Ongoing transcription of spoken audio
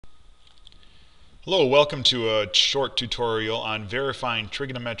Hello, welcome to a short tutorial on verifying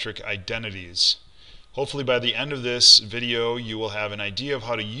trigonometric identities. Hopefully by the end of this video you will have an idea of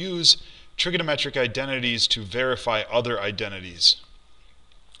how to use trigonometric identities to verify other identities.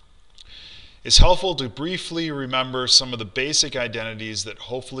 It's helpful to briefly remember some of the basic identities that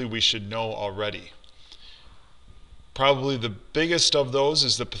hopefully we should know already. Probably the biggest of those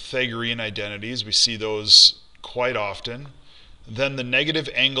is the Pythagorean identities. We see those quite often. Then the negative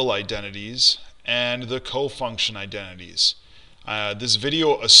angle identities and the cofunction identities. This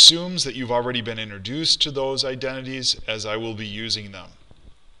video assumes that you've already been introduced to those identities, as I will be using them.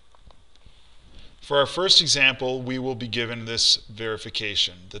 For our first example, we will be given this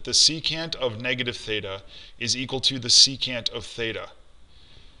verification, that the secant of negative theta is equal to the secant of theta.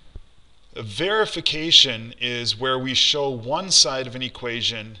 A verification is where we show one side of an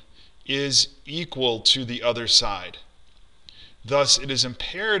equation is equal to the other side. Thus, it is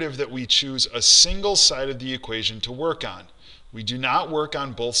imperative that we choose a single side of the equation to work on. We do not work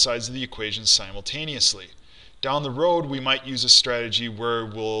on both sides of the equation simultaneously. Down the road, we might use a strategy where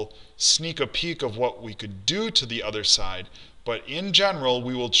we'll sneak a peek of what we could do to the other side, but in general,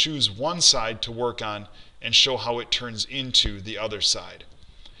 we will choose one side to work on and show how it turns into the other side.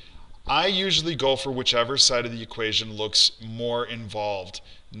 I usually go for whichever side of the equation looks more involved,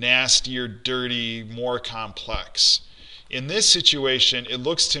 nastier, dirty, more complex. In this situation, it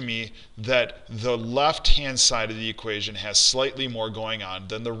looks to me that the left-hand side of the equation has slightly more going on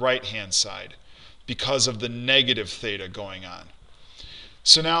than the right-hand side because of the negative theta going on.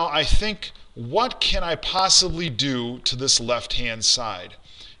 So now I think, what can I possibly do to this left-hand side?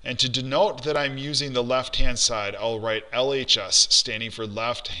 And to denote that I'm using the left-hand side, I'll write LHS, standing for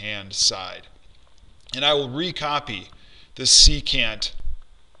left-hand side. And I will recopy the secant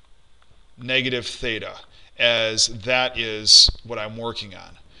negative theta, as that is what I'm working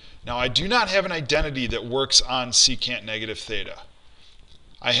on. Now, I do not have an identity that works on secant negative theta.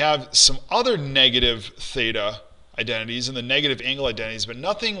 I have some other negative theta identities and the negative angle identities, but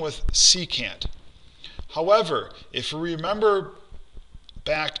nothing with secant. However, if we remember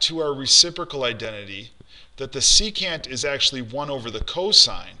back to our reciprocal identity, that the secant is actually 1 over the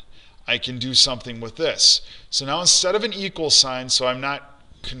cosine, I can do something with this. So now instead of an equal sign, so I'm not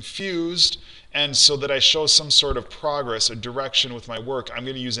confused, and so that I show some sort of progress, a direction with my work, I'm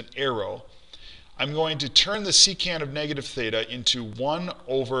going to use an arrow. I'm going to turn the secant of negative theta into 1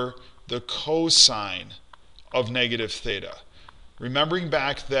 over the cosine of negative theta. Remembering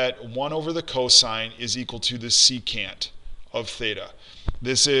back that 1 over the cosine is equal to the secant of theta.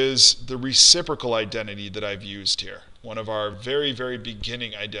 This is the reciprocal identity that I've used here. One of our very, very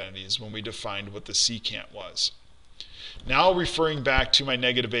beginning identities when we defined what the secant was. Now, referring back to my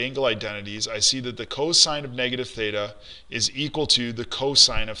negative angle identities, I see that the cosine of negative theta is equal to the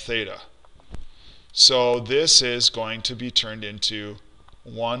cosine of theta. So this is going to be turned into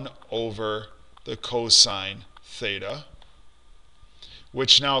 1 over the cosine theta,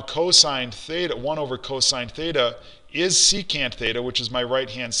 which now cosine theta, 1 over cosine theta, is secant theta, which is my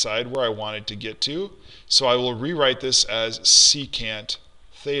right-hand side where I wanted to get to. So I will rewrite this as secant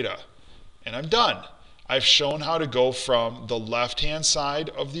theta. And I'm done. I've shown how to go from the left-hand side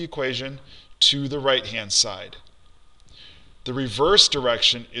of the equation to the right-hand side. The reverse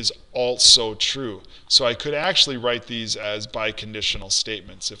direction is also true. So I could actually write these as biconditional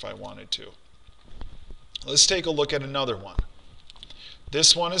statements if I wanted to. Let's take a look at another one.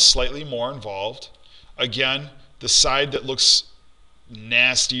 This one is slightly more involved. Again, the side that looks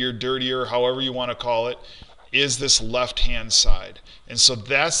nastier, dirtier, however you want to call it, is this left-hand side. And so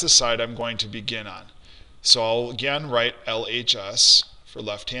that's the side I'm going to begin on. So I'll again write LHS for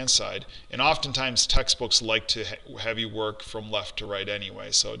left-hand side. And oftentimes textbooks like to have you work from left to right anyway.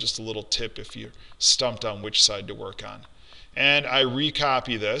 So just a little tip if you're stumped on which side to work on. And I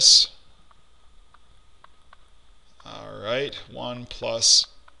recopy this. All right, 1 plus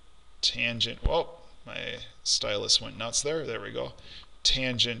tangent. Whoa, my stylus went nuts there. There we go.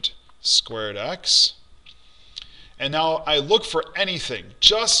 Tangent squared x. And now I look for anything,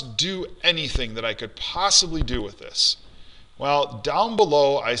 just do anything that I could possibly do with this. Well, down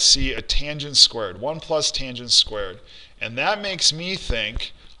below I see a tangent squared, 1 plus tangent squared. And that makes me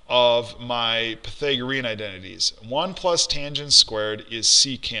think of my Pythagorean identities. 1 plus tangent squared is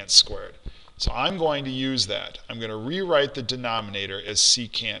secant squared. So I'm going to use that. I'm going to rewrite the denominator as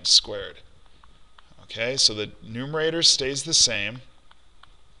secant squared. Okay, so the numerator stays the same.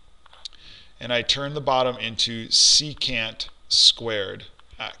 And I turn the bottom into secant squared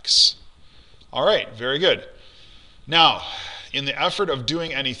x. All right, very good. Now, in the effort of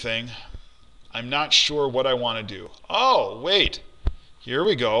doing anything, I'm not sure what I want to do. Oh, wait. Here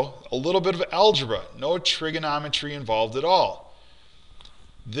we go, a little bit of algebra, no trigonometry involved at all.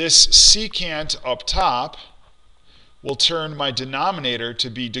 This secant up top will turn my denominator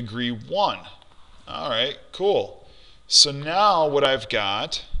to be degree 1. All right, cool. So now what I've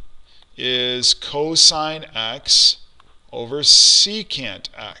got is cosine x over secant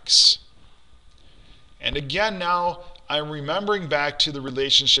x. And again, now I'm remembering back to the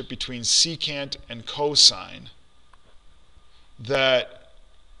relationship between secant and cosine, that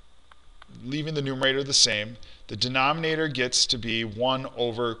leaving the numerator the same, the denominator gets to be 1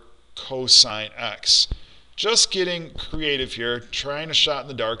 over cosine x. Just getting creative here, trying a shot in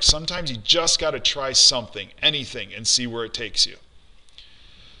the dark. Sometimes you just got to try something, anything, and see where it takes you.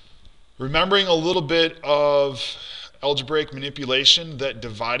 Remembering a little bit of algebraic manipulation, that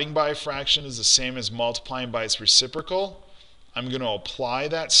dividing by a fraction is the same as multiplying by its reciprocal. I'm going to apply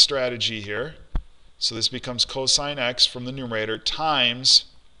that strategy here. So this becomes cosine x from the numerator times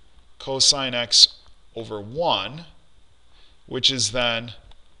cosine x over 1, which is then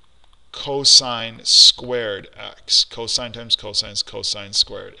cosine squared x. Cosine times cosine is cosine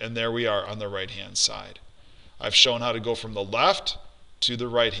squared. And there we are on the right-hand side. I've shown how to go from the left to the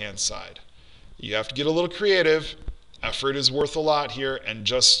right-hand side. You have to get a little creative. Effort is worth a lot here, and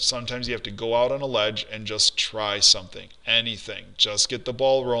just sometimes you have to go out on a ledge and just try something, anything. Just get the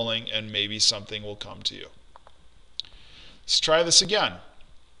ball rolling and maybe something will come to you. Let's try this again.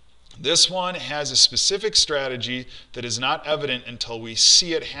 This one has a specific strategy that is not evident until we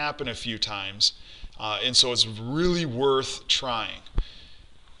see it happen a few times, and so it's really worth trying.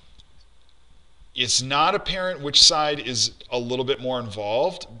 It's not apparent which side is a little bit more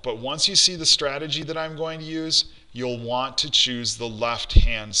involved, but once you see the strategy that I'm going to use, you'll want to choose the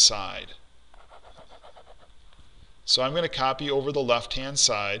left-hand side. So I'm going to copy over the left-hand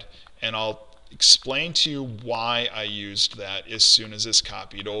side, and I'll explain to you why I used that as soon as it's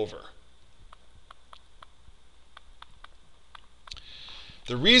copied over.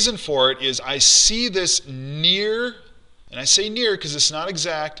 The reason for it is I see this near, and I say near because it's not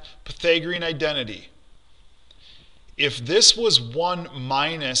exact, Pythagorean identity. If this was 1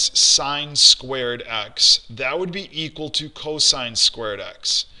 minus sine squared x, that would be equal to cosine squared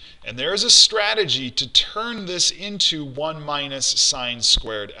x. And there's a strategy to turn this into 1 minus sine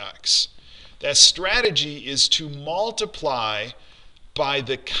squared x. That strategy is to multiply by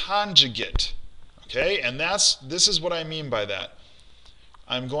the conjugate. Okay, and this is what I mean by that.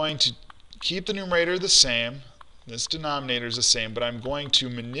 I'm going to keep the numerator the same. This denominator is the same, but I'm going to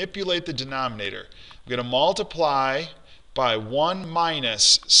manipulate the denominator. I'm going to multiply by 1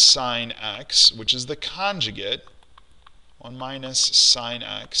 minus sine x, which is the conjugate, 1 minus sine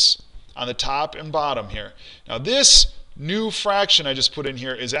x, on the top and bottom here. Now this new fraction I just put in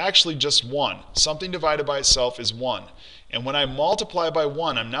here is actually just 1. Something divided by itself is 1. And when I multiply by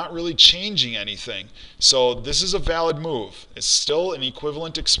 1, I'm not really changing anything. So this is a valid move. It's still an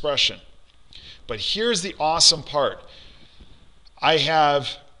equivalent expression. But here's the awesome part. I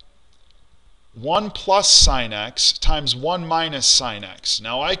have 1 plus sine x times 1 minus sine x.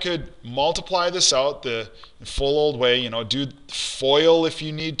 Now I could multiply this out the full old way, do FOIL if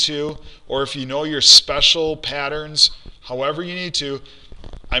you need to, or if you know your special patterns, however you need to.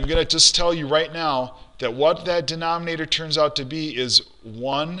 I'm going to just tell you right now that what that denominator turns out to be is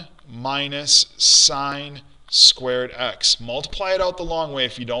 1 minus sine squared x. Multiply it out the long way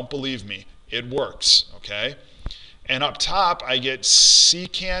if you don't believe me. It works, okay? And up top, I get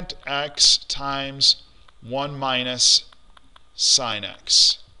secant x times 1 minus sine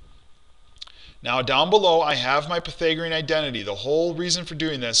x. Now down below, I have my Pythagorean identity. The whole reason for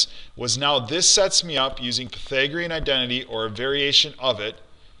doing this was now this sets me up using Pythagorean identity, or a variation of it.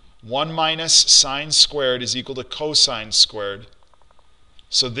 1 minus sine squared is equal to cosine squared.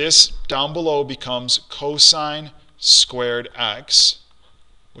 So this down below becomes cosine squared x,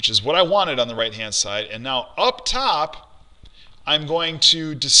 which is what I wanted on the right-hand side. And now up top, I'm going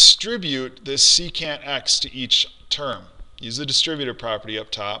to distribute this secant x to each term. Use the distributive property up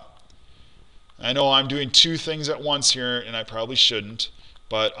top. I know I'm doing two things at once here, and I probably shouldn't,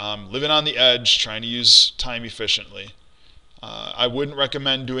 but I'm living on the edge, trying to use time efficiently. I wouldn't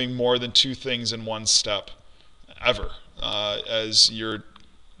recommend doing more than two things in one step, ever, as you're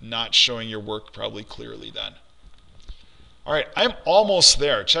not showing your work probably clearly then. All right, I'm almost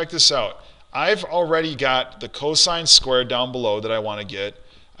there. Check this out. I've already got the cosine squared down below that I want to get.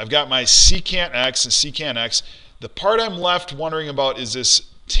 I've got my secant x and secant x. The part I'm left wondering about is this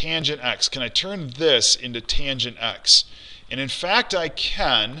tangent x. Can I turn this into tangent x? And in fact, I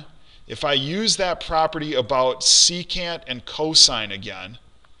can if I use that property about secant and cosine again.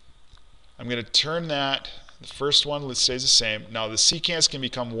 I'm going to turn that The first one stays the same. Now the secants can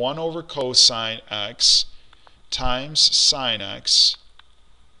become 1 over cosine x times sine x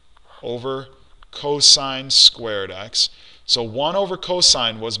over cosine squared x. So 1 over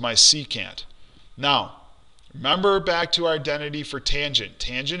cosine was my secant. Now, remember back to our identity for tangent.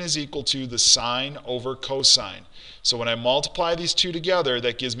 Tangent is equal to the sine over cosine. So when I multiply these two together,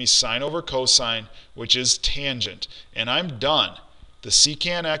 that gives me sine over cosine, which is tangent. And I'm done. The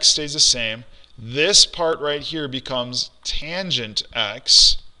secant x stays the same. This part right here becomes tangent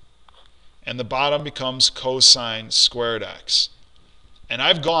x, and the bottom becomes cosine squared x. And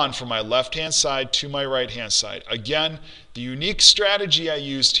I've gone from my left-hand side to my right-hand side. Again, the unique strategy I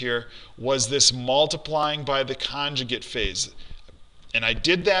used here was this multiplying by the conjugate phase. And I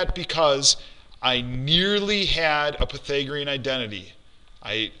did that because I nearly had a Pythagorean identity.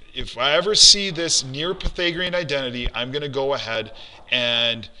 If I ever see this near Pythagorean identity, I'm going to go ahead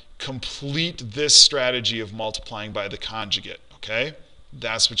and complete this strategy of multiplying by the conjugate. Okay?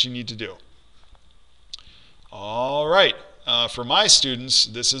 That's what you need to do. All right. For my students,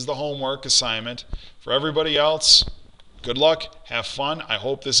 this is the homework assignment. For everybody else, good luck, have fun. I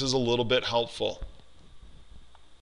hope this is a little bit helpful.